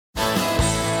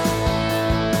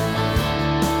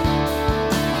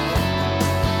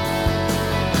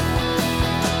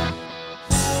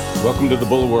Welcome to the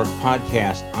Bulwark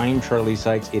Podcast. I'm Charlie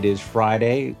Sykes. It is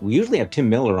Friday. We usually have Tim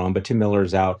Miller on, but Tim Miller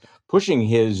is out pushing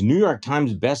his New York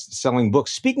Times best-selling book.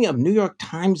 Speaking of New York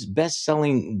Times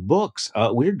best-selling books,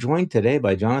 we're joined today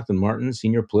by Jonathan Martin,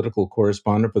 senior political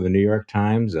correspondent for the New York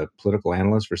Times, a political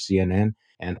analyst for CNN,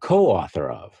 and co-author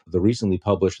of the recently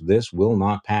published This Will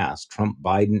Not Pass, Trump,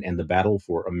 Biden, and the Battle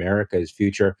for America's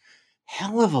Future.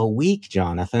 Hell of a week,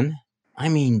 Jonathan. I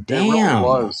mean, damn. It really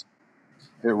was.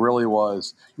 It really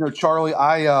was. You know, Charlie,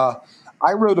 I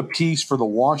wrote a piece for the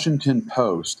Washington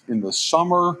Post in the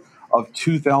summer of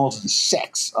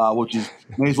 2006, which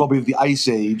may as well be the ice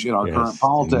age in our current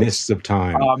politics. Mists of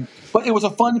time. But it was a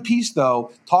fun piece,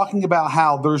 though, talking about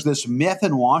how there's this myth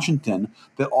in Washington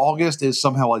that August is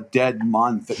somehow a dead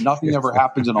month, that nothing ever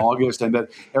happens in August, and that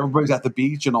everybody's at the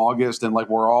beach in August, and like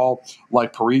we're all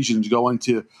like Parisians going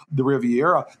to the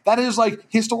Riviera. That is like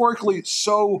historically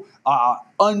so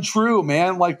untrue,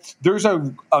 man. Like there's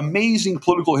an amazing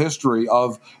political history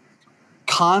of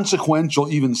consequential,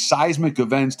 even seismic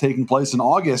events taking place in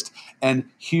August, and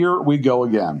here we go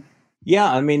again.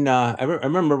 Yeah, I mean, I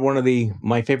remember one of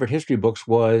my favorite history books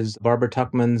was Barbara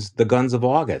Tuchman's The Guns of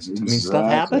August. Exactly. I mean,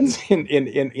 stuff happens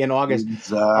in August.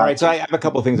 Exactly. All right, so I have a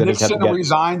couple of things I just have to Nixon get.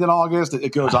 resigned in August.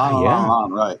 It goes on and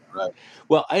on and on. Right.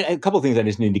 Well, a couple of things I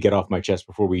just need to get off my chest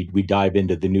before we dive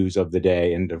into the news of the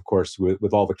day. And of course,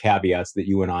 with all the caveats that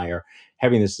you and I are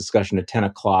having this discussion at 10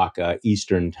 o'clock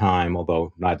Eastern time,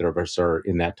 although neither of us are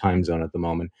in that time zone at the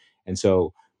moment. And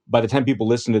so by the time people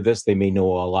listen to this, they may know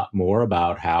a lot more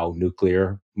about how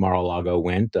nuclear Mar-a-Lago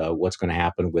went, what's going to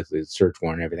happen with the search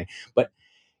warrant and everything. But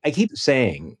I keep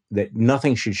saying that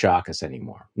nothing should shock us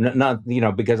anymore. Not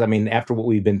because, I mean, after what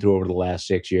we've been through over the last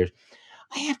 6 years,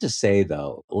 I have to say,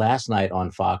 though, last night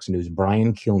on Fox News,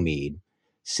 Brian Kilmeade,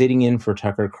 sitting in for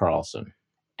Tucker Carlson,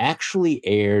 actually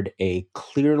aired a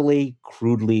clearly,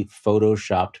 crudely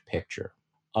photoshopped picture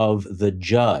of the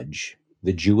judge,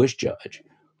 the Jewish judge,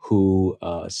 who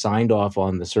signed off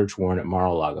on the search warrant at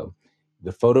Mar-a-Lago.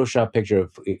 The Photoshop picture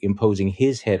of imposing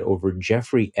his head over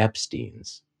Jeffrey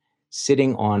Epstein's,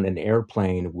 sitting on an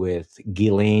airplane with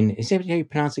Ghislaine. Is that how you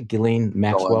pronounce it? Ghislaine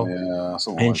Maxwell? Yeah,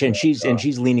 and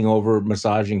she's leaning over,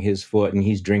 massaging his foot, and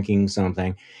he's drinking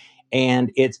something.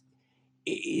 And it's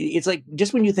like,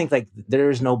 just when you think like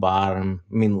there's no bottom,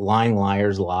 I mean, lying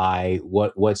liars lie,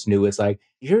 what's new? It's like,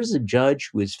 here's a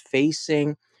judge who is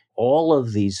facing all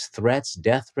of these threats,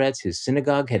 death threats. His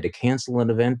synagogue had to cancel an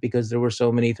event because there were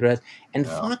so many threats. And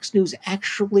Fox News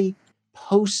actually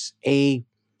posts a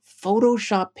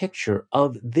Photoshop picture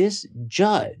of this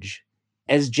judge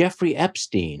as Jeffrey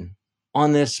Epstein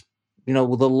on this, the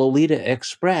Lolita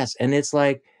Express. And it's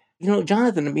like,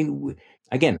 Jonathan, I mean,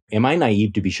 again, am I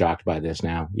naive to be shocked by this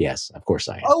now? Yes, of course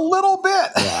I am. A little bit.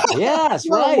 Yeah. Yes,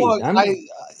 right. Look,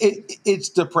 it's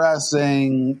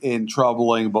depressing and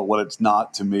troubling, but what it's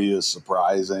not to me is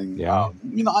surprising. Yeah.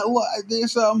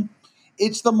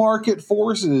 It's the market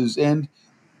forces, and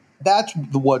that's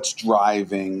what's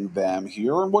driving them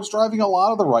here. And what's driving a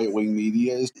lot of the right-wing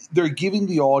media is they're giving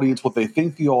the audience what they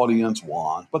think the audience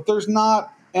wants, but there's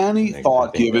not any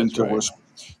thought given to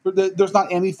there's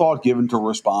not any thought given to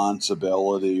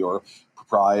responsibility or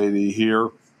propriety here,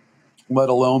 let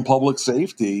alone public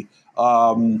safety.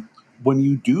 When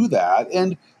you do that,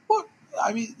 and look,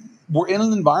 I mean, we're in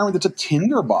an environment that's a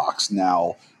tinderbox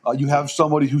now. You have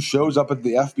somebody who shows up at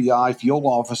the FBI field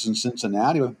office in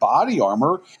Cincinnati with body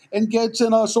armor and gets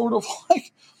in a sort of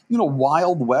like,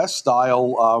 Wild West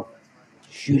style,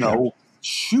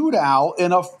 shootout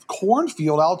in a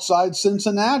cornfield outside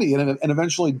Cincinnati and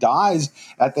eventually dies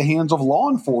at the hands of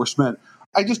law enforcement.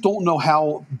 I just don't know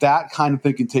how that kind of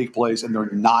thing can take place and there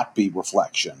not be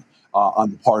reflection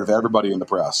on the part of everybody in the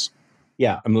press.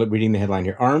 Yeah, I'm reading the headline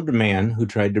here. Armed man who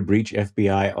tried to breach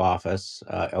FBI office,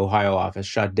 Ohio office,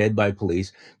 shot dead by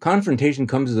police. Confrontation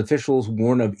comes as officials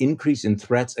warn of increase in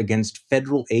threats against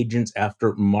federal agents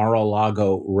after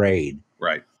Mar-a-Lago raid.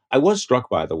 Right. I was struck,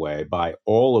 by the way, by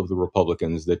all of the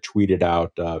Republicans that tweeted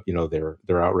out,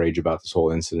 their outrage about this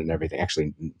whole incident and everything.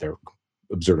 Actually, they're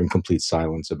observing complete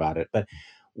silence about it. But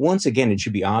once again, it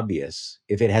should be obvious,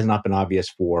 if it has not been obvious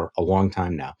for a long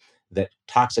time now, that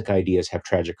toxic ideas have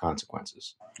tragic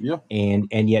consequences. Yeah.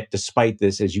 And yet, despite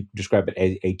this, as you describe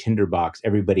it, a tinderbox,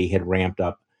 everybody had ramped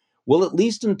up. Well, at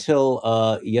least until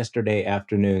yesterday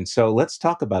afternoon. So let's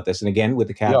talk about this. And again, with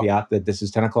the caveat that this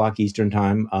is 10 o'clock Eastern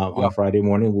time on Friday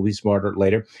morning. We'll be smarter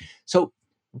later. So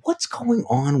what's going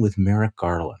on with Merrick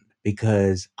Garland?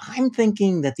 Because I'm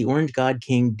thinking that the Orange God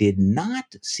King did not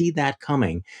see that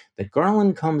coming, that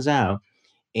Garland comes out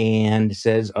and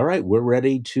says, all right, we're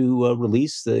ready to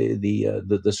release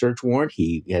the search warrant.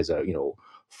 He has a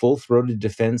full-throated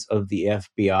defense of the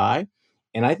FBI.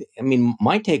 And I mean,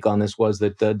 my take on this was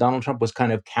that Donald Trump was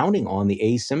kind of counting on the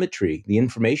asymmetry, the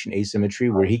information asymmetry,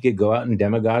 where he could go out and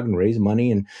demagogue and raise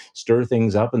money and stir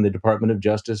things up, and the Department of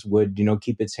Justice would,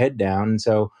 keep its head down. And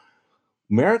so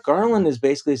Merrick Garland is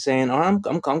basically saying, "Oh,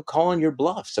 I'm calling your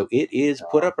bluff." So it is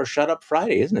put up or shut up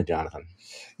Friday, isn't it, Jonathan?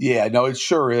 Yeah, no, it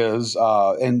sure is.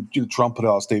 And Trump put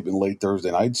out a statement late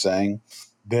Thursday night saying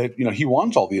that he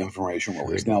wants all the information Sure he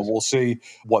released. Now does. we'll see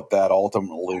what that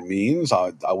ultimately means.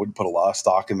 I wouldn't put a lot of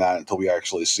stock in that until we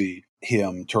actually see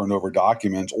him turn over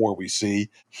documents, or we see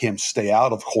him stay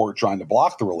out of court trying to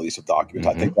block the release of documents.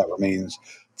 I think Hmm. that remains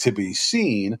to be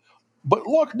seen. But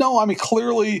look, no, I mean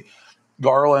clearly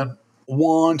Garland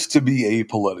wants to be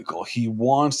apolitical. He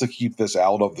wants to keep this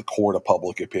out of the court of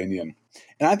public opinion.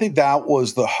 And I think that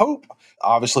was the hope.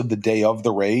 Obviously, the day of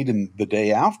the raid and the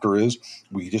day after is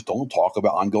we just don't talk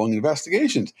about ongoing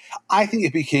investigations. I think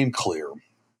it became clear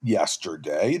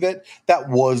yesterday that that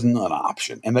wasn't an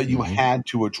option and that you Hmm. had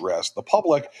to address the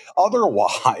public.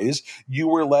 Otherwise, you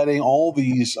were letting all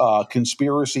these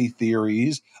conspiracy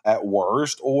theories at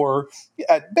worst, or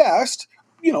at best,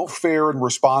 fair and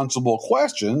responsible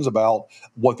questions about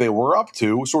what they were up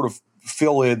to sort of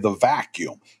fill in the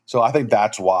vacuum. So I think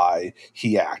that's why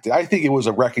he acted. I think it was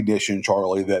a recognition,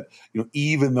 Charlie, that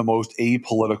even the most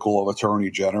apolitical of attorney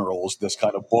generals, this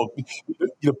kind of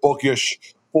bookish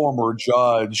former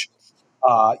judge,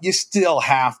 you still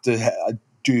have to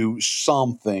do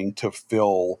something to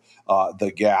fill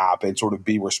the gap and sort of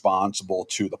be responsible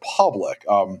to the public.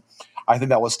 I think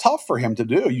that was tough for him to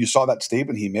do. You saw that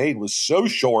statement he made was so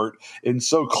short and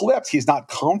so clipped. He's not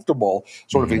comfortable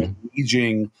sort of Hmm.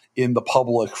 engaging in the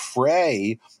public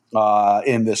fray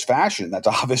in this fashion. That's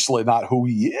obviously not who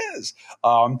he is.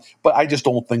 But I just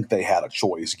don't think they had a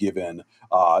choice given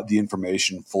the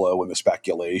information flow and the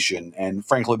speculation and,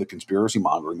 frankly, the conspiracy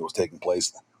mongering that was taking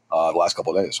place the last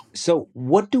couple of days. So,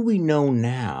 what do we know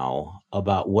now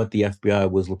about what the FBI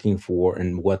was looking for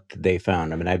and what they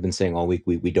found? I mean, I've been saying all week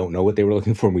we don't know what they were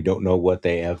looking for, and we don't know what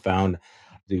they have found.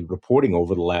 The reporting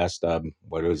over the last,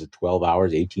 what was it, 12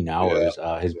 hours, 18 Yeah, hours,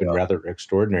 has been yeah. rather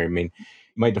extraordinary. I mean,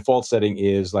 my default setting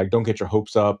is like, don't get your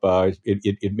hopes up.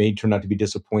 It may turn out to be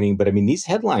disappointing, but I mean, these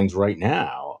headlines right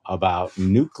now about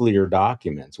nuclear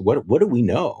documents, what do we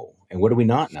know and what do we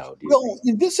not know, do you think?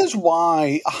 Well, this is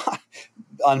why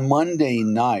on Monday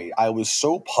night, I was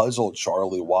so puzzled,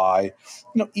 Charlie, why,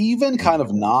 even kind Mm,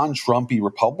 of non Trumpy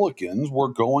Republicans were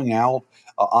going out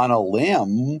on a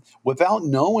limb without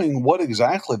knowing what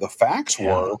exactly the facts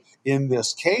yeah. were in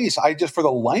this case. I just, for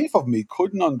the life of me,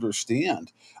 couldn't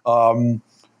understand. Um,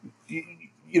 y-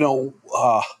 you know,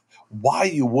 why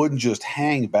you wouldn't just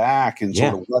hang back and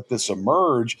sort Yeah. of let this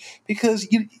emerge because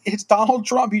it's Donald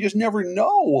Trump. You just never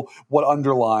know what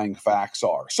underlying facts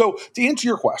are. So, to answer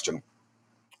your question,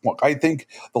 look, I think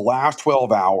the last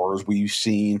 12 hours we've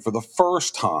seen for the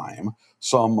first time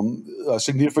some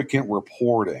significant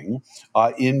reporting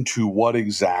into what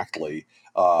exactly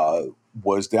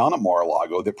was down at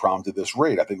Mar-a-Lago that prompted this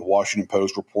raid. I think the Washington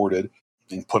Post reported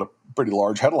and put a pretty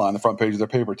large headline on the front page of their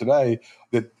paper today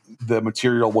that the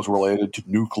material was related to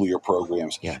nuclear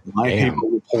programs. Yeah. My paper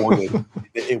Damn. reported that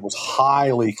it was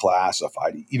highly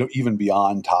classified, even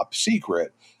beyond top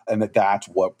secret, and that's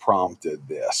what prompted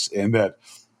this, and that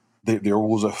there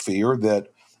was a fear that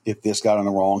if this got in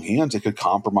the wrong hands, it could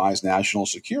compromise national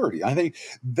security. I think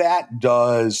that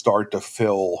does start to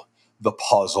fill the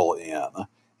puzzle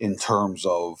in terms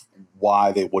of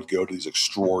why they would go to these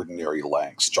extraordinary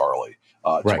lengths, Charlie,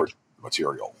 to Right. retrieve the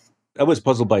material. I was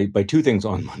puzzled by two things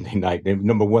on Monday night.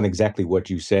 Number one, exactly what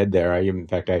you said there. In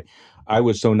fact, I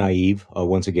was so naive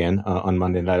once again on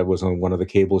Monday night. I was on one of the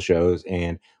cable shows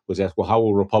and was asked, "Well, how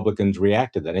will Republicans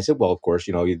react to that?" And I said, "Well, of course,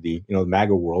 the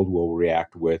MAGA world will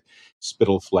react with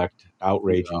spittle flecked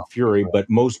outrage Yeah, and fury, but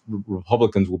most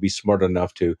Republicans will be smart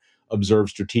enough to observe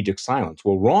strategic silence."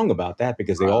 Well, wrong about that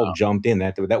because they all jumped in.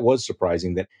 That was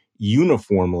surprising that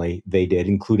uniformly they did,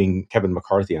 including Kevin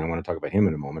McCarthy, and I want to talk about him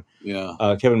in a moment. yeah,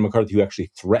 Kevin McCarthy, who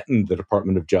actually threatened the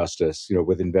Department of Justice,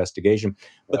 with investigation.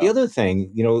 But the yeah. other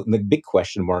thing, the big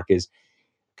question mark is,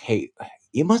 hey,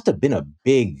 it must have been a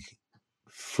big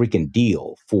freaking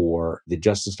deal for the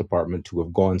Justice Department to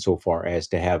have gone so far as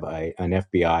to have an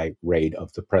FBI raid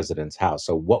of the president's house.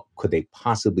 So what could they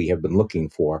possibly have been looking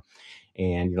for?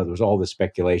 And there was all this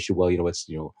speculation. Well, it's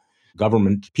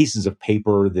government pieces of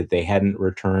paper that they hadn't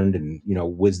returned, and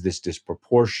was this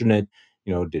disproportionate?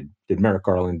 Did Merrick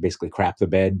Garland basically crap the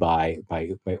bed by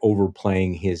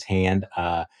overplaying his hand?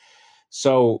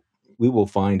 So we will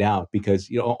find out because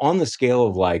on the scale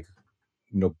of like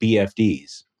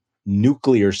BFDs,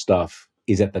 nuclear stuff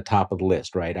is at the top of the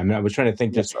list, right? I mean, I was trying to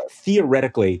think just That's right.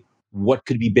 theoretically, what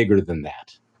could be bigger than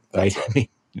that, right? That's right.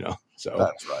 I mean, so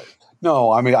That's right.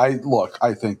 No, I mean,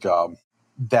 I think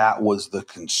that was the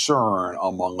concern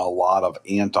among a lot of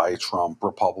anti-Trump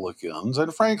Republicans,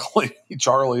 and frankly,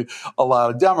 Charlie, a lot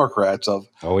of Democrats. Of,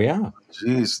 oh yeah,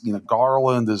 geez,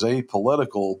 Garland is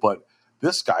apolitical, but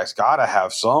this guy's got to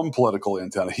have some political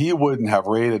intent. He wouldn't have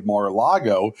raided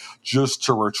Mar-a-Lago just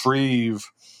to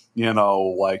retrieve,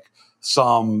 like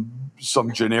some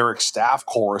generic staff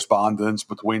correspondence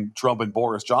between Trump and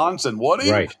Boris Johnson, would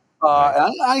he? right, right.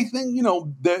 And I think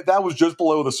that was just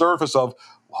below the surface of.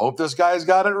 Hope this guy's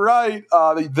got it right.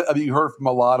 You heard from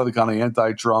a lot of the kind of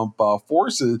anti-Trump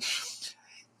forces,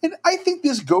 and I think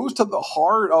this goes to the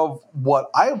heart of what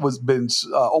I was been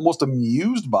almost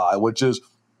amused by, which is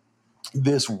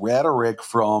this rhetoric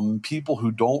from people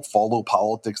who don't follow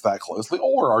politics that closely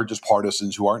or are just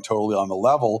partisans who aren't totally on the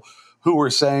level, who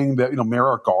are saying that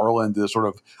Merrick Garland is sort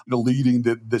of leading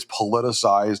this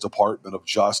politicized Department of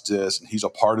Justice, and he's a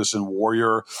partisan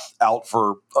warrior out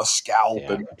for a scalp,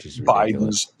 Yeah, and which is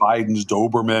ridiculous. Biden's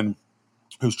Doberman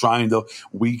who's trying to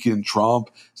weaken Trump.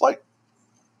 It's like,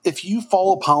 if you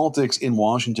follow politics in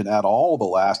Washington at all the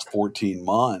last 14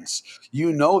 months,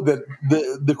 you know that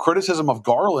the criticism of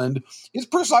Garland is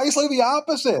precisely the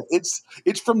opposite.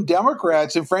 It's from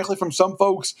Democrats and frankly from some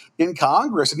folks in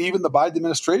Congress and even the Biden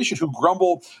administration who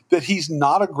grumble that he's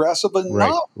not aggressive Right,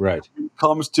 enough right. when it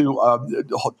comes to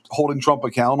holding Trump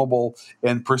accountable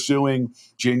and pursuing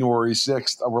January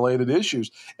 6th related issues.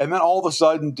 And then all of a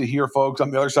sudden to hear folks on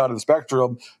the other side of the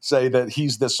spectrum say that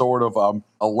he's this sort of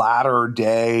a latter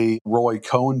day Roy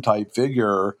Cohn type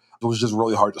figure, it was just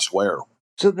really hard to swear.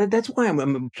 So that's why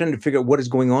I'm trying to figure out what is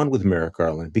going on with Merrick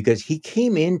Garland, because he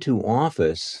came into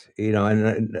office,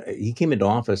 and he came into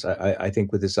office, I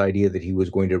think, with this idea that he was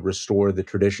going to restore the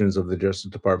traditions of the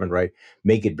Justice Department, right?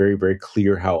 Make it very, very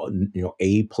clear how,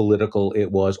 apolitical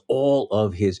it was. All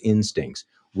of his instincts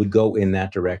would go in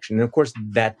that direction. And of course,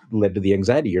 that led to the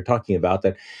anxiety you're talking about,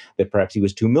 that perhaps he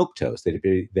was too milquetoast,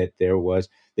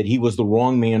 that he was the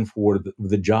wrong man for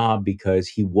the job because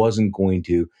he wasn't going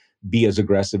to be as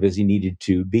aggressive as he needed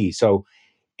to be. So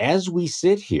as we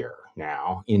sit here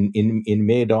now in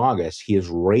mid-August, he has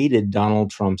raided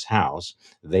Donald Trump's house.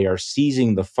 They are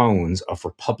seizing the phones of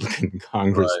Republican Right.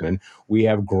 congressmen. We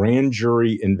have grand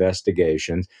jury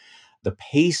investigations. The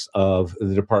pace of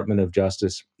the Department of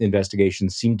Justice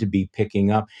investigations seem to be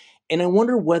picking up. And I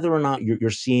wonder whether or not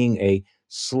you're seeing a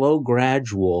slow,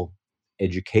 gradual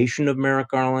education of Merrick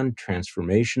Garland,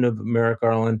 transformation of Merrick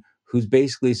Garland, who's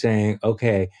basically saying,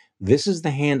 okay, this is the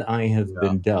hand I have Yeah.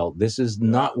 been dealt. This is Yeah.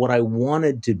 not what I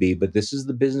wanted to be, but this is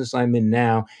the business I'm in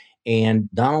now. And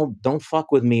Donald, don't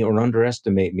fuck with me or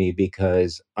underestimate me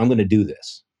because I'm going to do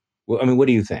this. Well, I mean, what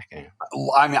do you think?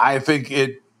 I mean, I think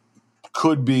it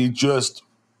could be just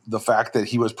the fact that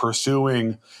he was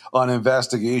pursuing an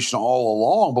investigation all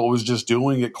along, but was just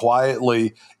doing it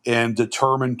quietly and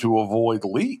determined to avoid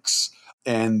leaks.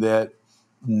 And that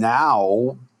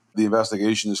now the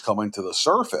investigation is coming to the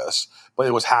surface, but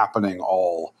it was happening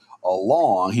all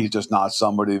along. He's just not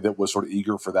somebody that was sort of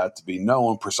eager for that to be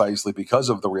known precisely because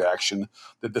of the reaction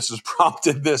that this has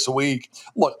prompted this week.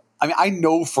 Look, I mean, I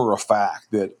know for a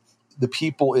fact that the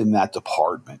people in that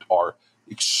department are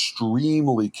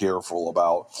extremely careful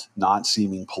about not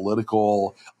seeming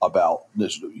political, about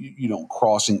this,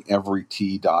 crossing every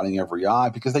T, dotting every I,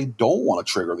 because they don't want to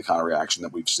trigger the kind of reaction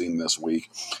that we've seen this week.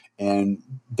 And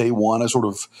they want to sort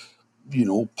of,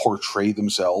 portray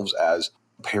themselves as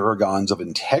paragons of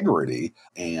integrity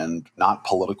and not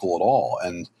political at all.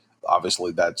 And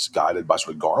obviously that's guided by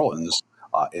sort of Garland's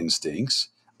instincts.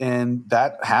 And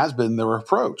that has been their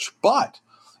approach. But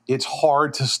it's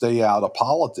hard to stay out of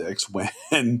politics when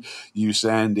you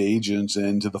send agents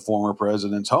into the former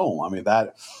president's home. I mean,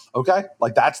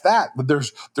 that's that. But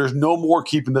there's no more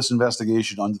keeping this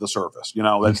investigation under the surface.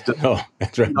 That's Oh,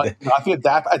 that's right. I think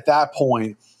at that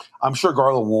point, I'm sure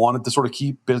Garland wanted to sort of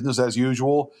keep business as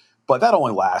usual, but that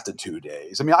only lasted 2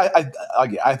 days. I mean,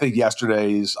 I think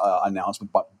yesterday's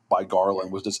announcement by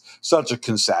Garland was just such a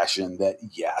concession that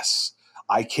yes,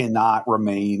 I cannot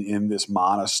remain in this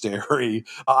monastery.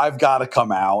 I've got to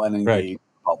come out and Right. engage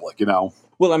the public,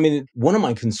 Well, I mean, one of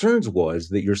my concerns was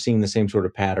that you're seeing the same sort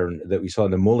of pattern that we saw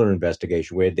in the Mueller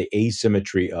investigation, where the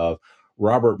asymmetry of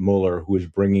Robert Mueller, who is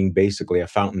bringing basically a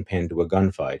fountain pen to a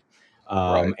gunfight,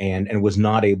 Right. and was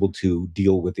not able to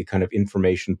deal with the kind of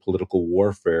information political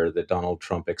warfare that Donald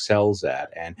Trump excels at,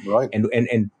 Right.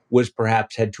 and was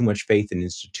perhaps had too much faith in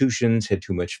institutions, had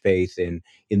too much faith in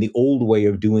the old way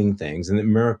of doing things, and that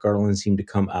Merrick Garland seemed to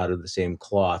come out of the same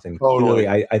cloth. And clearly,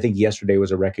 Totally. I think yesterday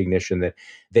was a recognition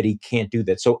that he can't do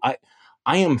that. So I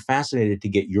am fascinated to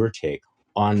get your take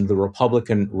on the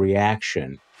Republican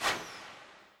reaction.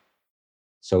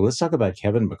 So let's talk about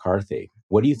Kevin McCarthy.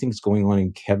 What do you think is going on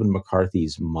in Kevin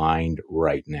McCarthy's mind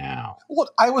right now?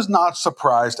 Look, I was not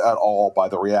surprised at all by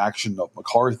the reaction of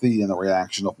McCarthy and the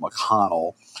reaction of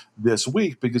McConnell this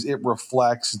week because it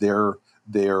reflects their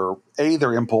A,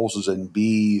 their impulses, and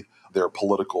B, their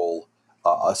political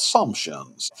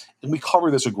assumptions. And we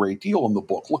cover this a great deal in the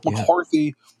book. Look, Yeah.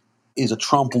 McCarthy is a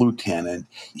Trump lieutenant.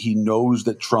 He knows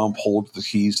that Trump holds the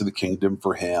keys to the kingdom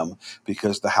for him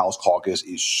because the House caucus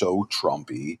is so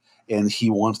Trumpy. And he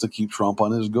wants to keep Trump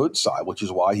on his good side, which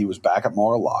is why he was back at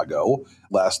Mar-a-Lago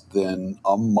less than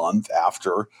a month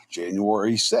after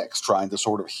January 6th, trying to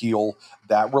sort of heal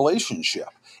that relationship.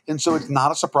 And so it's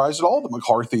not a surprise at all that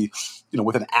McCarthy,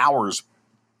 within hours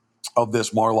of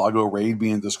this Mar-a-Lago raid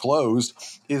being disclosed,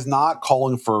 is not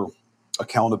calling for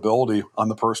accountability on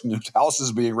the person whose house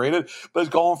is being raided, but is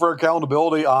calling for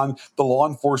accountability on the law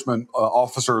enforcement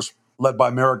officers led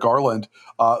by Merrick Garland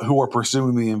who are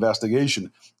pursuing the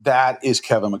investigation. That is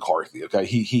Kevin McCarthy. Okay,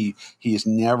 he is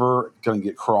never going to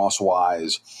get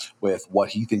crosswise with what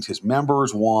he thinks his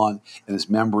members want, and his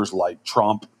members like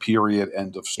Trump. Period.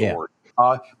 End of Yeah. story.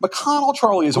 McConnell,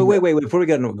 Charlie, is wait. Before we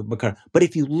get into McCarthy, but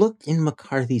if you look in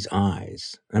McCarthy's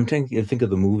eyes, I'm trying to think of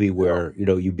the movie where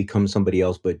you become somebody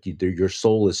else, but your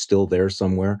soul is still there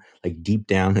somewhere, like deep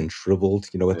down and shriveled,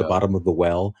 at the bottom of the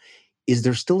well. Is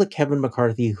there still a Kevin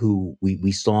McCarthy who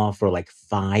we saw for like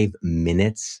 5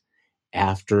 minutes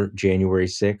after January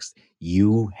 6th?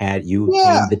 You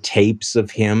obtained the tapes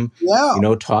of him,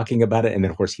 Yeah. talking about it. And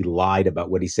then, of course, he lied about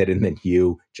what he said. And then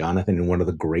you, Jonathan, in one of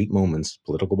the great moments,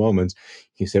 political moments,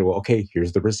 he said, well, okay,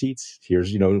 here's the receipts.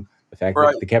 Here's, the fact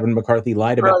Right. that the Kevin McCarthy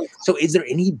lied about. Right. So is there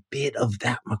any bit of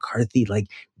that McCarthy, like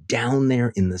down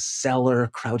there in the cellar,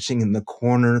 crouching in the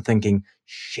corner, thinking,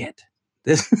 shit,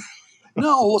 this...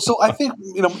 No, so I think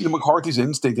McCarthy's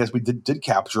instinct, as we did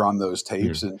capture on those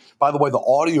tapes. And by the way, the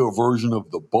audio version of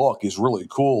the book is really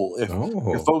cool.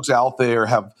 If folks out there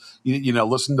have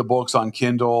listened to books on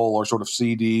Kindle or sort of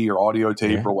CD or audio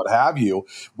tape or what have you,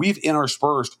 we've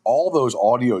interspersed all those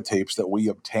audio tapes that we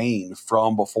obtained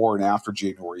from before and after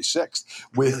January 6th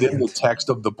within the text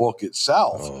of the book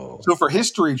itself. So for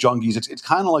history junkies, it's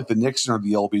kind of like the Nixon or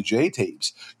the LBJ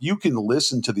tapes. You can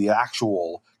listen to the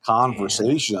actual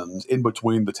conversations in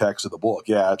between the text of the book.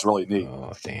 Yeah, it's really neat.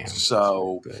 Oh, damn.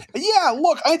 So, yeah,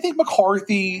 look, I think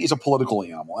McCarthy is a political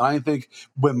animal. And I think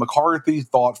when McCarthy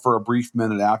thought for a brief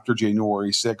minute after January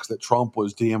 6th that Trump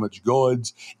was damaged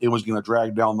goods, it was going to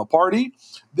drag down the party,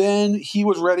 then he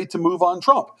was ready to move on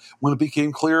Trump. When it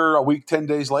became clear a week, 10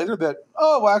 days later that,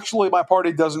 actually, my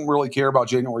party doesn't really care about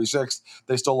January 6th,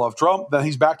 they still love Trump, then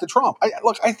he's back to Trump.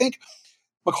 I think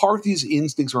McCarthy's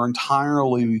instincts are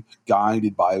entirely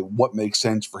guided by what makes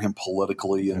sense for him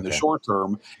politically in the short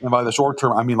term. And by the short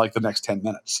term, I mean like the next 10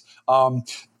 minutes.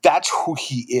 That's who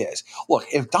he is. Look,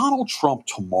 if Donald Trump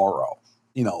tomorrow,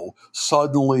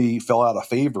 suddenly fell out of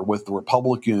favor with the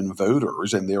Republican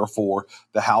voters and therefore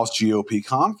the House GOP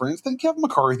conference, then Kevin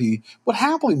McCarthy would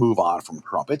happily move on from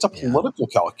Trump. It's a political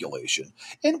calculation.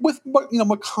 And with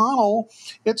McConnell,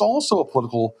 it's also a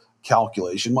political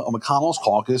calculation. McConnell's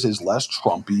caucus is less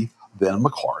Trumpy than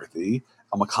McCarthy.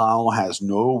 McConnell has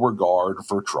no regard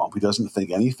for Trump. He doesn't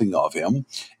think anything of him.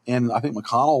 And I think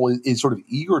McConnell is sort of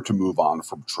eager to move on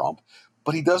from Trump,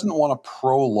 but he doesn't want to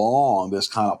prolong this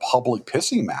kind of public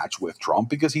pissing match with Trump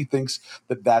because he thinks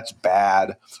that that's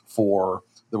bad for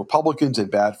the Republicans and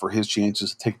bad for his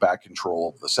chances to take back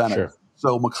control of the Senate. Sure.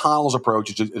 So McConnell's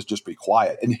approach is just be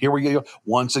quiet. And here we go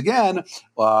once again,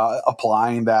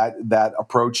 applying that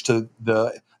approach to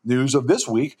the news of this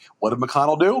week. What did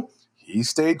McConnell do? He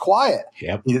stayed quiet.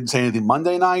 Yep. He didn't say anything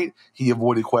Monday night. He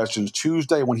avoided questions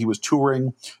Tuesday when he was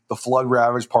touring the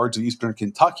flood-ravaged parts of eastern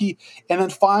Kentucky. And then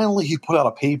finally he put out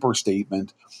a paper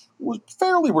statement. It was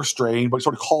fairly restrained, but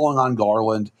sort of calling on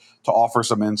Garland to offer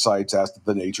some insights as to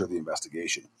the nature of the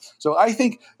investigation. So I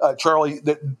think, Charlie,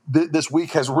 that this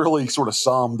week has really sort of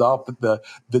summed up the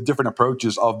different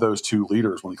approaches of those two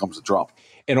leaders when it comes to Trump.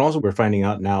 And also we're finding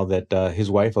out now that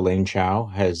his wife, Elaine Chao,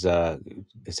 has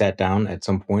sat down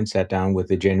with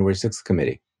the January 6th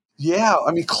committee. Yeah,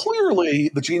 I mean, clearly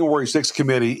the January 6th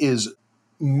committee is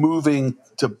moving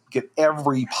to get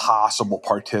every possible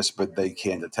participant they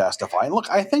can to testify. And look,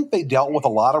 I think they dealt with a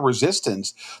lot of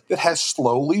resistance that has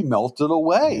slowly melted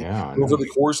away Yeah, I over know. the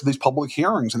course of these public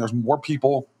hearings. And there's more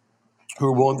people who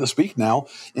are willing to speak now,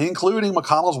 including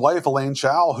McConnell's wife, Elaine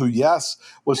Chao, who, yes,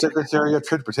 was Secretary of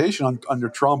Transportation under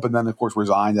Trump and then, of course,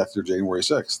 resigned after January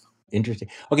 6th. Interesting.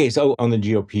 Okay, so on the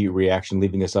GOP reaction,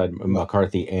 leaving aside Yeah.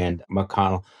 McCarthy and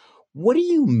McConnell, what do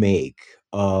you make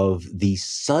of the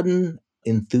sudden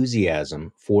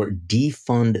enthusiasm for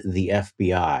defund the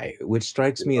FBI, which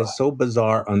strikes me as so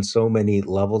bizarre on so many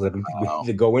levels? I don't think we need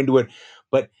to go into it,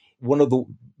 but one of the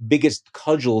biggest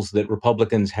cudgels that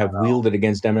Republicans have wielded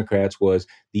against Democrats was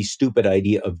the stupid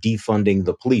idea of defunding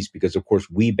the police, because of course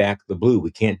we back the blue.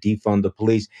 We can't defund the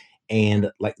police.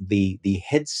 And like the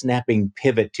head snapping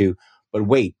pivot to, but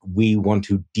wait, we want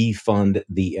to defund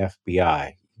the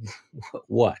FBI.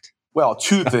 What? Well,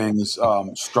 two things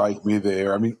strike me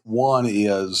there. I mean, one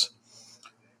is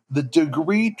the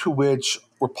degree to which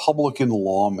Republican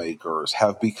lawmakers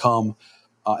have become,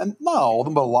 and not all of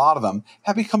them, but a lot of them,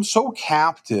 have become so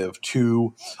captive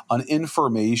to an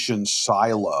information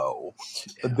silo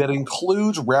that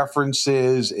includes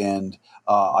references and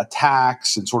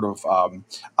attacks and sort of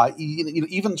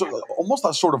even sort of, almost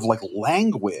a sort of like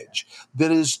language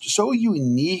that is so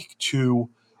unique to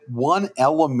one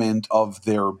element of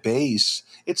their base.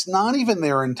 It's not even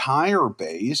their entire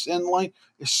base, and like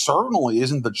it certainly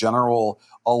isn't the general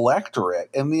electorate.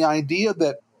 And the idea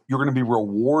that you're going to be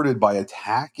rewarded by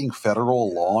attacking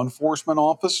federal law enforcement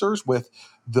officers with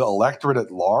the electorate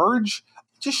at large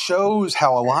just shows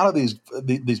how a lot of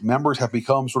these members have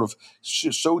become sort of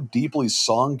so deeply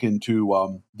sunk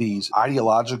into these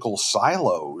ideological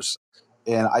silos.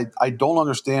 And I don't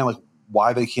understand like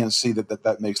why they can't see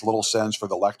that makes little sense for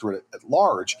the electorate at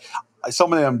large.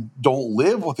 Some of them don't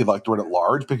live with the electorate at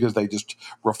large because they just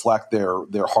reflect their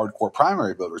hardcore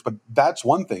primary voters. But that's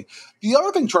one thing. The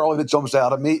other thing, Charlie, that jumps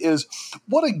out at me is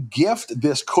what a gift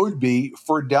this could be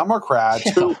for Democrats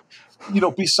who,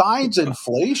 besides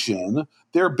inflation,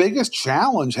 their biggest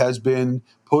challenge has been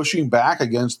pushing back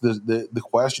against the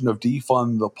question of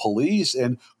defund the police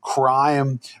and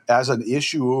crime as an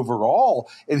issue overall.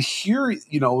 And here,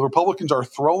 the Republicans are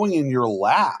throwing in your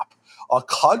lap a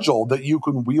cudgel that you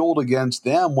can wield against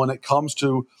them when it comes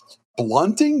to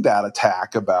blunting that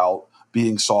attack about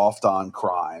being soft on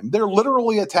crime. They're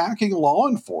literally attacking law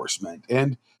enforcement.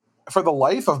 And for the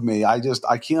life of me, I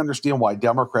can't understand why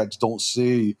Democrats don't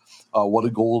see what a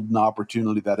golden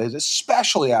opportunity that is,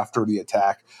 especially after the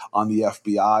attack on the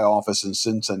FBI office in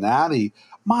Cincinnati.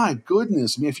 My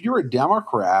goodness, I mean, if you're a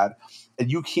Democrat and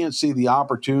you can't see the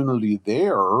opportunity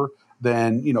there,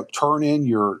 then turn in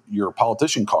your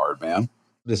politician card, man.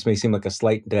 This may seem like a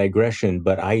slight digression,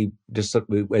 but I just,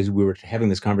 as we were having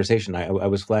this conversation, I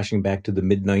was flashing back to the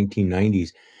mid 1990s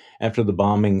after the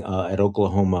bombing at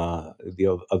Oklahoma,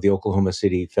 of the Oklahoma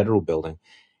City Federal Building.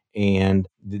 And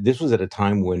this was at a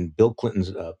time when Bill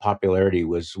Clinton's popularity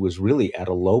was really at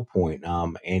a low point,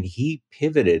 and he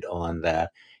pivoted on that.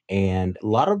 And a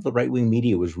lot of the right wing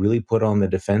media was really put on the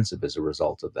defensive as a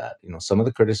result of that. Some of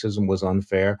the criticism was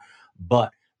unfair,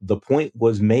 but the point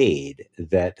was made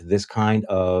that this kind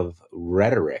of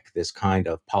rhetoric, this kind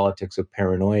of politics of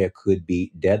paranoia could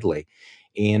be deadly.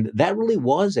 And that really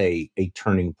was a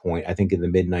turning point, I think, in the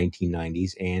mid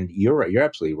 1990s. And you're right, you're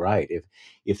absolutely right.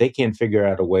 If they can't figure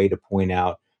out a way to point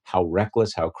out how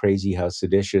reckless, how crazy, how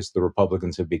seditious the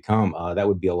Republicans have become, that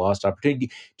would be a lost opportunity.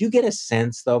 Do you get a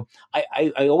sense, though?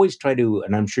 I always try to,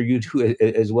 and I'm sure you do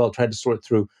as well, try to sort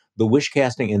through the wish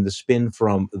casting and the spin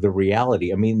from the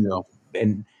reality. I mean,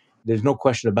 and there's no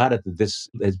question about it that this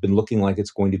has been looking like it's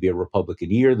going to be a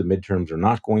Republican year. The midterms are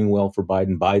not going well for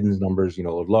Biden. Biden's numbers, are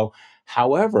low.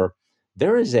 However,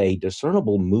 there is a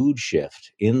discernible mood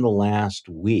shift in the last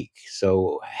week.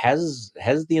 So has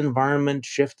the environment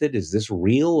shifted? Is this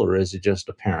real or is it just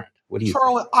apparent? What do you think?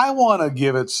 Charlotte, I want to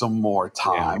give it some more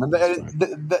Yeah, time, and that's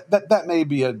right. that may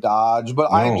be a dodge,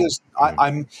 but No, yeah,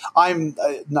 I'm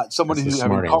not somebody that's the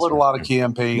who having smart covered a answer. lot of Yeah.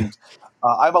 campaigns.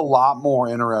 I'm a lot more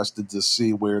interested to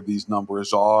see where these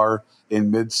numbers are in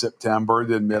mid-September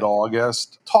than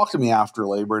mid-August. Talk to me after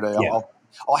Labor Day. Yeah.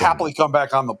 I'll Fair enough. happily come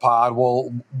back on the pod.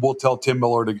 We'll tell Tim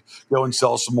Miller to go and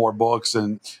sell some more books,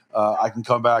 and I can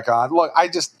come back on. Look,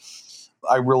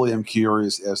 I really am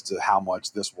curious as to how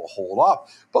much this will hold up.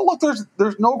 But look,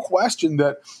 there's no question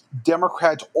that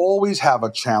Democrats always have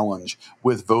a challenge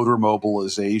with voter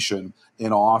mobilization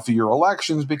in off-year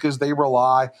elections because they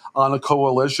rely on a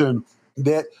coalition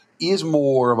that is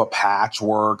more of a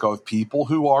patchwork of people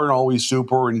who aren't always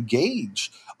super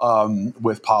engaged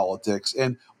with politics.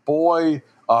 And boy,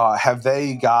 Have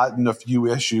they gotten a few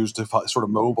issues to sort of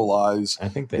mobilize I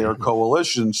think they their have.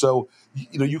 coalition? So,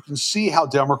 you can see how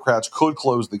Democrats could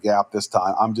close the gap this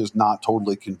time. I'm just not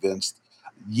totally convinced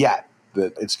yet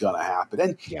that it's going to happen.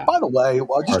 And Yeah, by the way,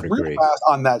 well, just hard to real agree. fast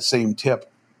on that same tip,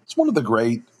 it's one of the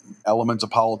great elements of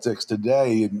politics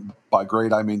today, and by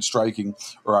great I mean striking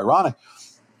or ironic,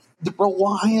 the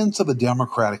reliance of the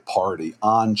Democratic Party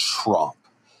on Trump.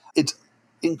 It's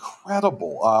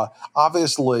incredible.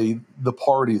 Obviously, the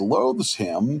party loathes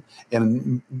him,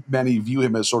 and many view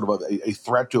him as sort of a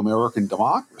threat to American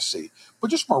democracy. But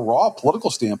just from a raw political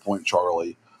standpoint,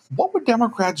 Charlie, what would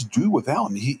Democrats do without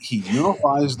him? He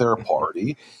unifies their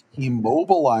party, he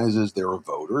mobilizes their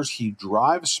voters, he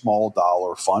drives small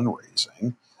dollar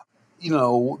fundraising.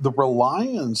 The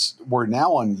reliance, we're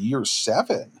now on year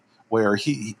 7 where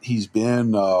he's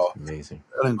been Amazing.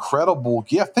 an incredible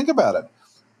gift. Think about it.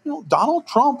 Donald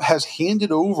Trump has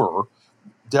handed over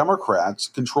Democrats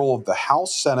control of the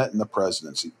House, Senate, and the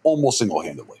presidency almost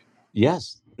single-handedly.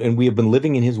 Yes, and we have been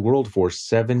living in his world for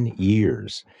 7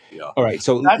 years. Yeah. All right,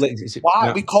 so That's why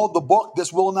now, we called the book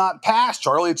This Will Not Pass,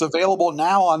 Charlie. It's available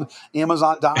now on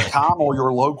Amazon.com or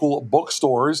your local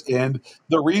bookstores. And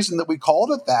the reason that we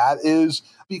called it that is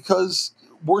because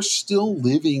we're still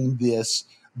living this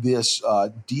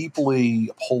deeply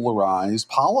polarized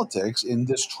politics in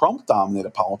this Trump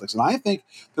dominated politics. And I think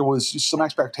there was just some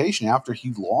expectation after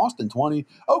he lost in 20.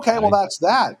 Okay, well, I that's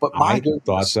that. But my I thought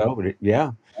goodness. so, but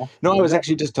yeah. No, I was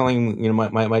actually just telling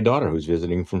my daughter who's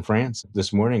visiting from France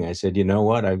this morning. I said, you know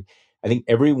what, I think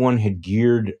everyone had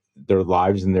geared their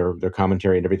lives and their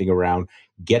commentary and everything around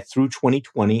get through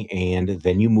 2020, and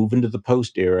then you move into the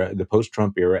post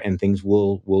Trump era, and things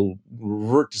will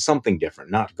revert to something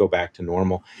different, not go back to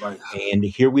normal. Right. And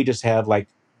here we just have like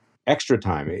extra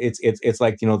time. It's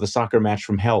like the soccer match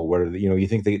from hell where you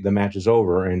think the match is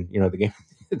over, and the game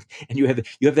and you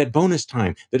have that bonus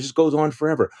time that just goes on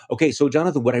forever. Okay, so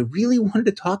Jonathan, what I really wanted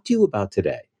to talk to you about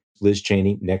today, Liz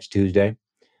Cheney next Tuesday,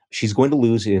 she's going to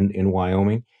lose in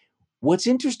Wyoming. What's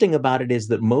interesting about it is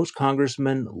that most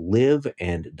congressmen live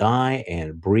and die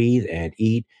and breathe and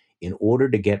eat in order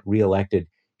to get reelected.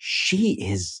 She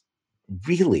is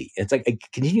really, it's like I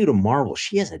continue to marvel.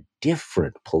 She is a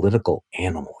different political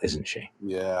animal, isn't she?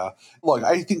 Yeah. Look,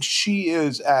 I think she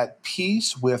is at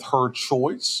peace with her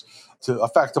choice to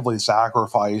effectively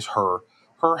sacrifice her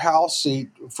House seat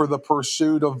for the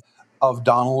pursuit of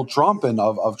Donald Trump and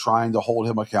of trying to hold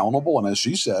him accountable. And as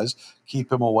she says,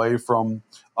 keep him away from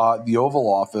the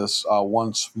Oval Office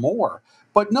once more.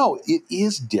 But no, it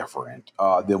is different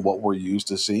than what we're used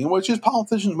to seeing, which is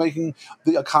politicians making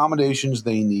the accommodations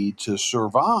they need to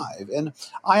survive. And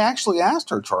I actually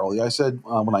asked her, Charlie, I said,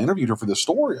 when I interviewed her for this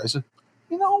story, I said,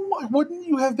 wouldn't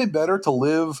you have been better to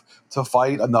live to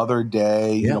fight another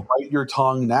day, Yeah. bite your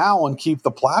tongue now and keep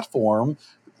the platform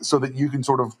so that you can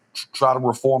sort of try to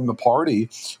reform the party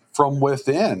from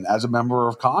within as a member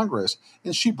of Congress?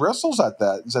 And she bristles at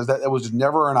that and says that it was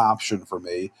never an option for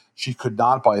me. She could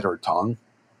not bite her tongue.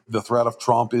 The threat of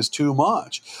Trump is too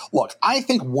much. Look, I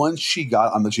think once she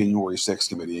got on the January 6th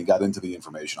committee and got into the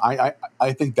information,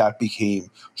 I think that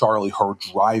became, Charlie, her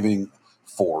driving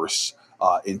force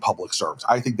in public service.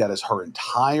 I think that is her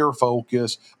entire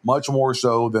focus, much more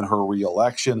so than her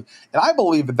reelection. And I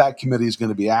believe that committee is going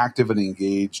to be active and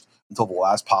engaged until the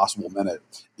last possible minute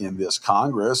in this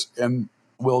Congress, and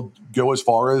will go as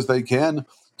far as they can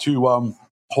to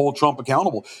hold Trump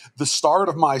accountable. The start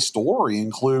of my story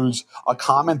includes a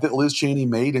comment that Liz Cheney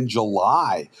made in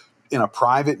July in a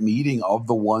private meeting of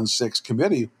the 1-6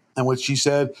 committee, in which she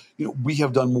said, we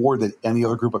have done more than any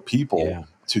other group of people Yeah.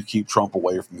 to keep Trump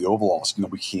away from the Oval Office.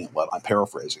 We can't let, I'm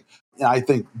paraphrasing. And I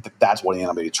think that's what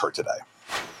animates her today.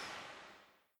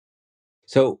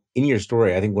 So in your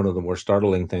story, I think one of the more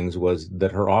startling things was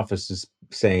that her office is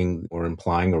saying or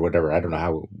implying or whatever, I don't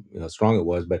know how strong it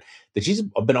was, but that she's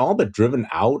been all but driven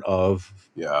out of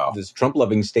Yeah. this Trump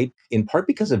loving state in part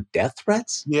because of death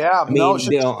threats. Yeah, I no,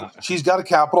 mean, she's got a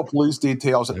Capitol Police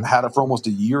detail. yeah, Had it for almost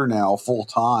a year now, full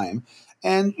time,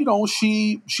 and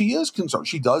she is concerned.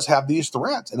 She does have these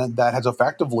threats, and that has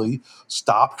effectively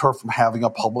stopped her from having a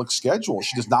public schedule.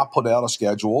 She does not put out a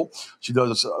schedule. She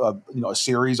does a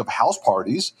series of house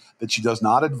parties that she does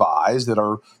not advise, that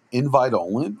are invite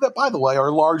only. That, by the way,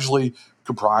 are largely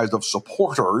comprised of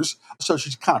supporters. So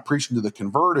she's kind of preaching to the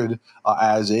converted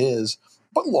as is.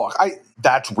 But look,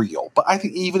 that's real. But I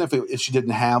think even if she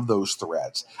didn't have those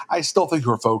threats, I still think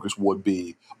her focus would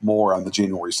be more on the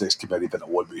January 6th committee than it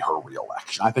would be her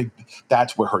reelection. I think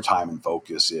that's where her time and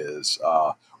focus is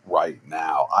right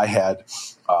now. I had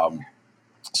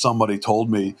somebody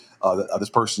told me that this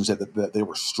person said that they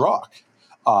were struck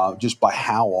just by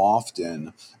how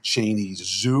often Cheney's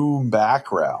Zoom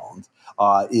background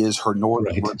is her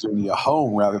Northern Right. Virginia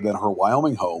home rather than her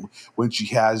Wyoming home when she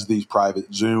has these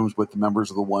private Zooms with the members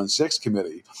of the 1-6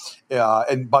 committee.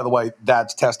 And by the way,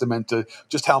 that's testament to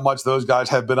just how much those guys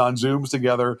have been on Zooms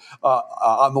together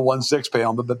on the 1-6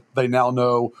 panel, that they now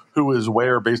know who is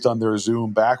where based on their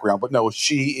Zoom background. But no,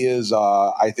 she is,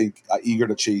 I think, eager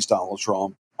to chase Donald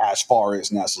Trump as far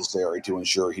as necessary to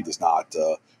ensure he does not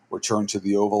return to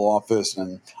the Oval Office.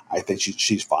 And I think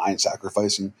she's fine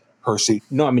sacrificing her seat.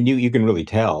 No, I mean you can really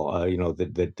tell,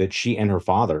 that she and her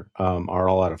father are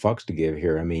all out of fucks to give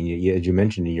here. I mean, as you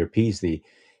mentioned in your piece, the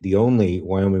only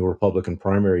Wyoming Republican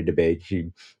primary debate, she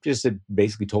just had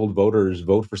basically told voters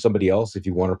vote for somebody else if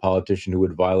you want a politician who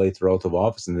would violate their oath of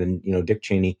office, and then Dick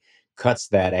Cheney cuts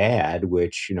that ad,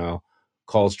 which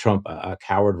calls Trump a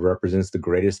coward, represents the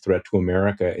greatest threat to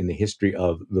America in the history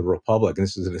of the republic. And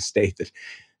this is in a state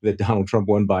that Donald Trump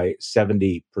won by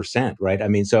 70%, right? I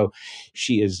mean, so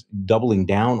she is doubling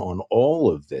down on all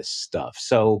of this stuff.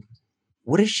 So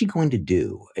what is she going to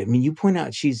do? I mean, you point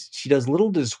out she does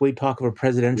little to dissuade talk of a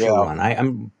presidential Yeah. run.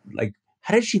 I'm like,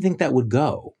 how did she think that would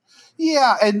go?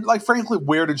 Yeah, and like frankly,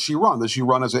 where did she run? Does she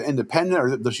run as an independent,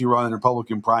 or does she run in a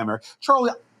Republican primary?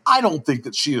 Charlie, I don't think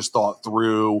that she has thought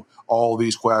through all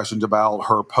these questions about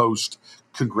her post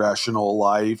congressional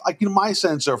life. Like, my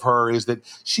sense of her is that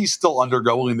she's still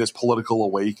undergoing this political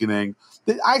awakening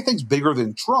that I think's bigger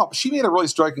than Trump. She made a really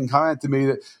striking comment to me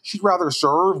that she'd rather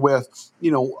serve with,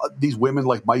 these women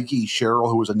like Mikey Sherrill,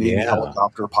 who was a Navy Yeah,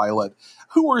 helicopter pilot,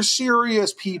 who are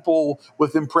serious people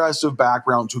with impressive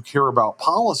backgrounds who care about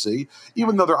policy,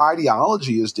 even though their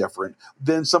ideology is different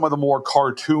than some of the more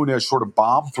cartoonish sort of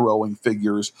bomb throwing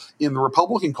figures in the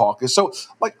Republican caucus. So,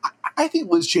 like, I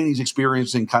think Liz Cheney's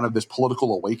experiencing kind of this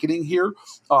political awakening here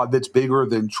that's bigger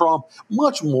than Trump,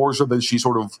 much more so than she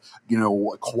sort of,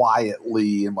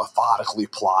 quietly and methodically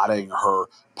plotting her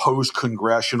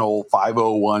post-congressional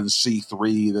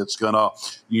 501c3 that's going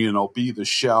to, be the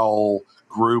shell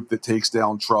group that takes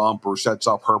down Trump or sets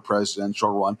up her presidential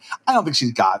run. I don't think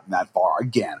she's gotten that far.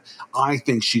 Again, I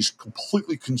think she's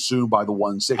completely consumed by the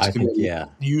 1-6 I think, committee, yeah.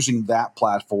 using that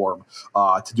platform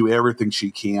to do everything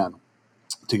she can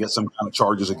to get some kind of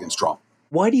charges against Trump.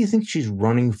 Why do you think she's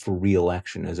running for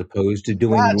reelection as opposed to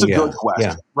doing, That's a good yeah, yeah,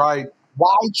 question, right?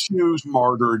 Why choose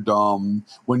martyrdom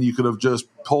when you could have just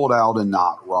pulled out and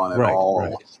not run at right, all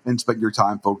right. and spent your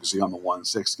time focusing on the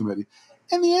 1-6 committee?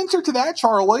 And the answer to that,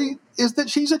 Charlie, is that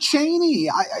she's a Cheney.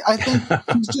 I think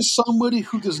she's just somebody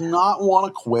who does not want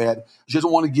to quit. She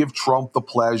doesn't want to give Trump the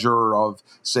pleasure of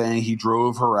saying he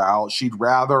drove her out. She'd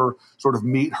rather sort of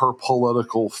meet her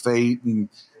political fate and,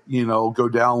 go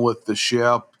down with the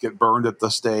ship, get burned at the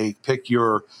stake, pick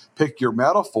your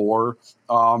metaphor.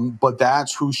 But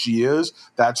that's who she is.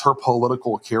 That's her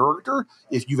political character.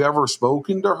 If you've ever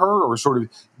spoken to her, or sort of,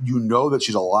 that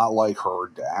she's a lot like her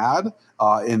dad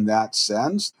in that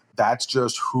sense, that's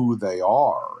just who they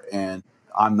are. And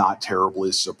I'm not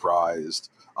terribly surprised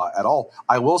at all.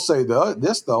 I will say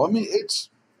this though. I mean,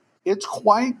 it's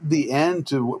quite the end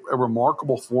to a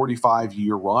remarkable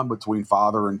 45-year run between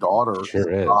father and daughter Sure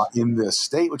is. in this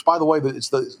state, which, by the way, it's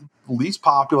the least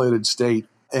populated state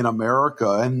in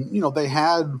America. And, they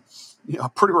had a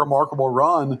pretty remarkable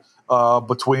run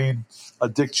between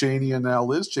Dick Cheney and now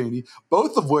Liz Cheney,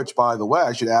 both of which, by the way,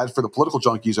 I should add for the political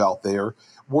junkies out there,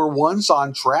 were once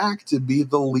on track to be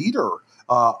the leader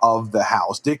of the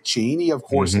House. Dick Cheney, of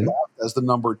course, Hmm. left as the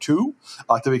number two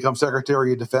to become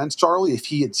Secretary of Defense. Charlie, if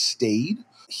he had stayed,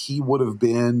 he would have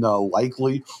been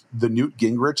likely the Newt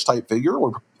Gingrich type figure,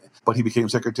 but he became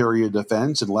Secretary of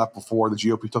Defense and left before the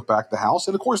GOP took back the House.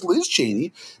 And of course, Liz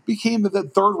Cheney became the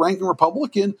third ranking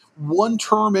Republican one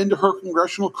term into her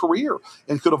congressional career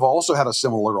and could have also had a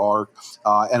similar arc.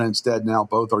 And instead, now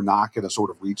both are not going to sort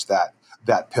of reach that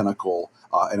pinnacle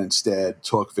and instead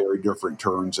took very different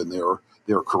turns in their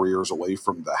careers away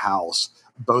from the House,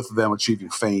 both of them achieving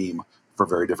fame for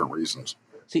very different reasons.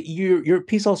 So your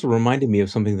piece also reminded me of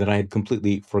something that I had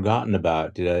completely forgotten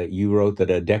about. You wrote that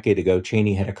a decade ago,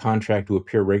 Cheney had a contract to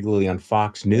appear regularly on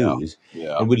Fox Yeah. News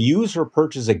Yeah. and would use her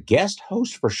perch as a guest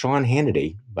host for Sean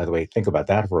Hannity. By the way, think about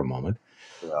that for a moment.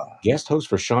 Yeah. Guest host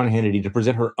for Sean Hannity to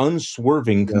present her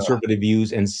unswerving Yeah. conservative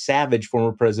views and savage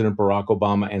former President Barack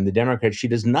Obama and the Democrats. She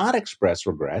does not express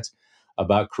regrets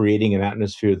about creating an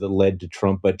atmosphere that led to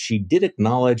Trump, but she did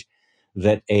acknowledge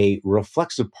that a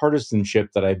reflexive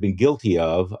partisanship that I've been guilty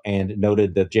of, and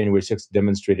noted that January 6th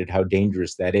demonstrated how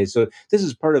dangerous that is. So this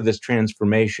is part of this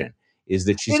transformation. is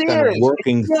that she's It kind of is.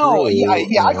 working No, yeah, through,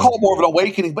 yeah, I call it more of an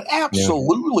awakening, but yeah.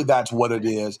 absolutely that's what it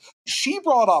is. She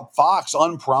brought up Fox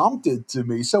unprompted to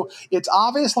me, so it's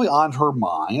obviously on her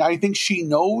mind. I think she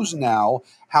knows now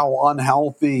how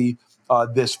unhealthy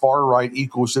this far right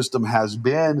ecosystem has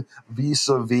been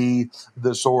vis-a-vis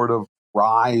the sort of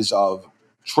rise of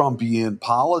Trumpian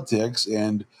politics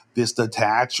and this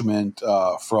detachment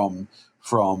from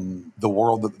the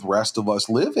world that the rest of us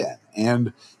live in.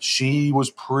 And she was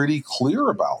pretty clear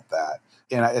about that.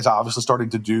 And it's obviously starting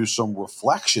to do some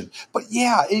reflection. But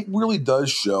yeah, it really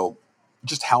does show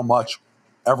just how much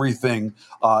everything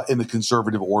in the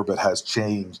conservative orbit has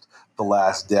changed the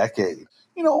last decade.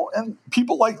 And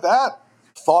people like that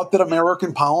thought that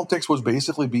American politics was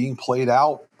basically being played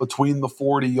out between the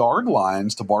 40-yard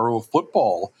lines, to borrow a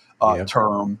football Yeah.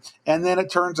 term. And then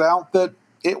it turns out that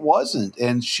it wasn't.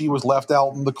 And she was left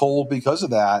out in the cold because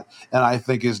of that. And I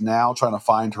think is now trying to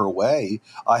find her way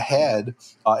ahead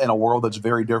in a world that's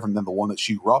very different than the one that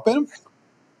she grew up in.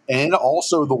 And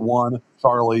also the one,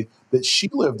 Charlie, that she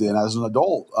lived in as an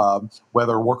adult,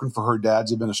 whether working for her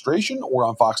dad's administration or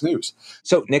on Fox News.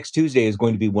 So next Tuesday is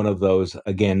going to be one of those,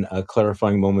 again,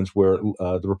 clarifying moments where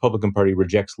the Republican Party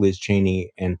rejects Liz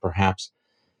Cheney and perhaps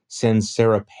sends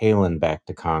Sarah Palin back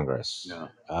to Congress. Yeah.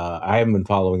 I haven't been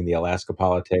following the Alaska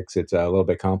politics. It's a little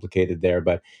bit complicated there,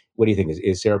 but what do you think?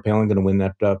 Is Sarah Palin going to win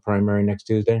that primary next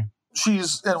Tuesday?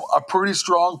 She's in a pretty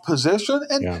strong position.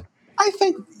 And Yeah. I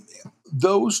think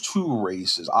those two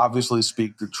races obviously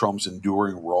speak to Trump's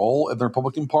enduring role in the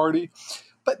Republican Party,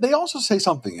 but they also say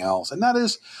something else, and that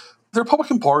is the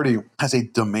Republican Party has a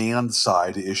demand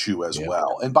side issue as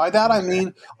well. And by that, I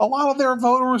mean, a lot of their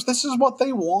voters, this is what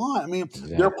they want. I mean,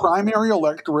 their primary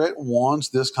electorate wants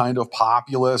this kind of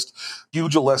populist,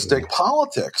 pugilistic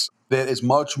politics that is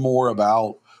much more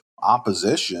about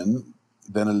opposition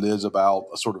than it is about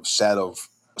a sort of set of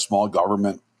small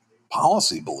government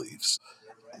policy beliefs.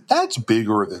 That's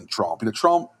bigger than Trump.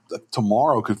 Trump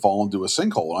tomorrow could fall into a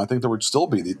sinkhole, and I think there would still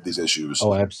be these issues.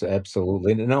 Oh,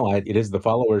 absolutely. No, it is the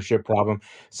followership problem.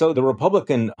 So the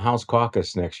Republican House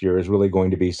caucus next year is really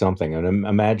going to be something. And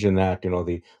imagine that,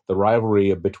 the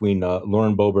rivalry between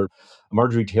Lauren Boebert,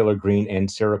 Marjorie Taylor Greene,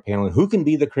 and Sarah Palin. Who can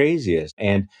be the craziest?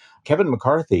 And Kevin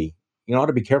McCarthy, ought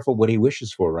to be careful what he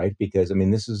wishes for, right? Because,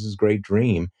 this is his great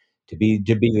dream to be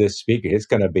the speaker. It's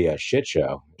going to be a shit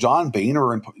show. John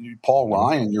Boehner and Paul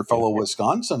Ryan, your fellow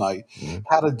Wisconsinite,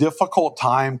 had a difficult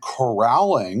time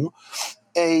corralling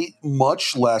a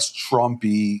much less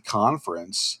Trumpy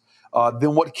conference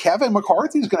than what Kevin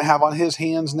McCarthy is going to have on his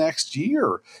hands next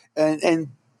year. And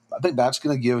I think that's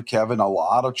going to give Kevin a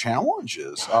lot of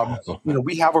challenges.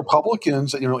 We have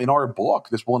Republicans, in our book,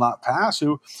 This Will Not Pass,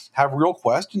 who have real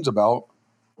questions about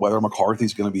whether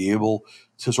McCarthy's going to be able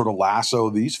to sort of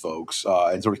lasso these folks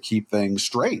and sort of keep things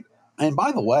straight. And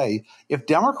by the way, if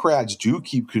Democrats do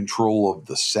keep control of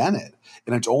the Senate,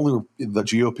 and it's only the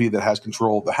GOP that has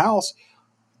control of the House,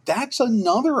 that's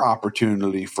another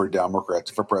opportunity for Democrats,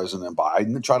 for President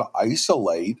Biden, to try to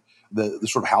isolate the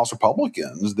sort of House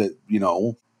Republicans that,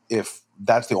 if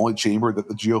that's the only chamber that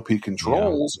the GOP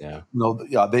controls,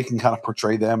 they can kind of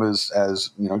portray them as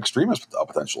extremists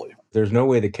potentially. There's no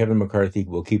way that Kevin McCarthy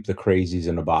will keep the crazies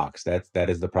in a box. That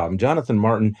is the problem. Jonathan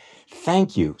Martin,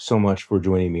 thank you so much for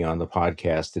joining me on the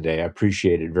podcast today. I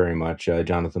appreciate it very much.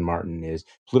 Jonathan Martin is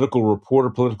political reporter,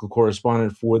 political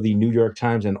correspondent for the New York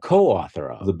Times, and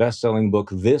co-author of the best-selling book,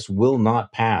 This Will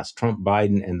Not Pass, Trump,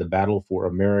 Biden, and the Battle for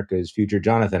America's Future.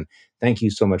 Jonathan, thank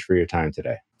you so much for your time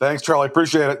today. Thanks, Charlie.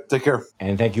 Appreciate it. Take care.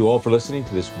 And thank you all for listening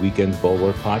to this weekend's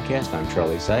Bulwark podcast. I'm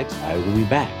Charlie Sykes. I will be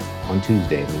back on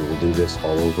Tuesday, and we will do this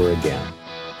all over again.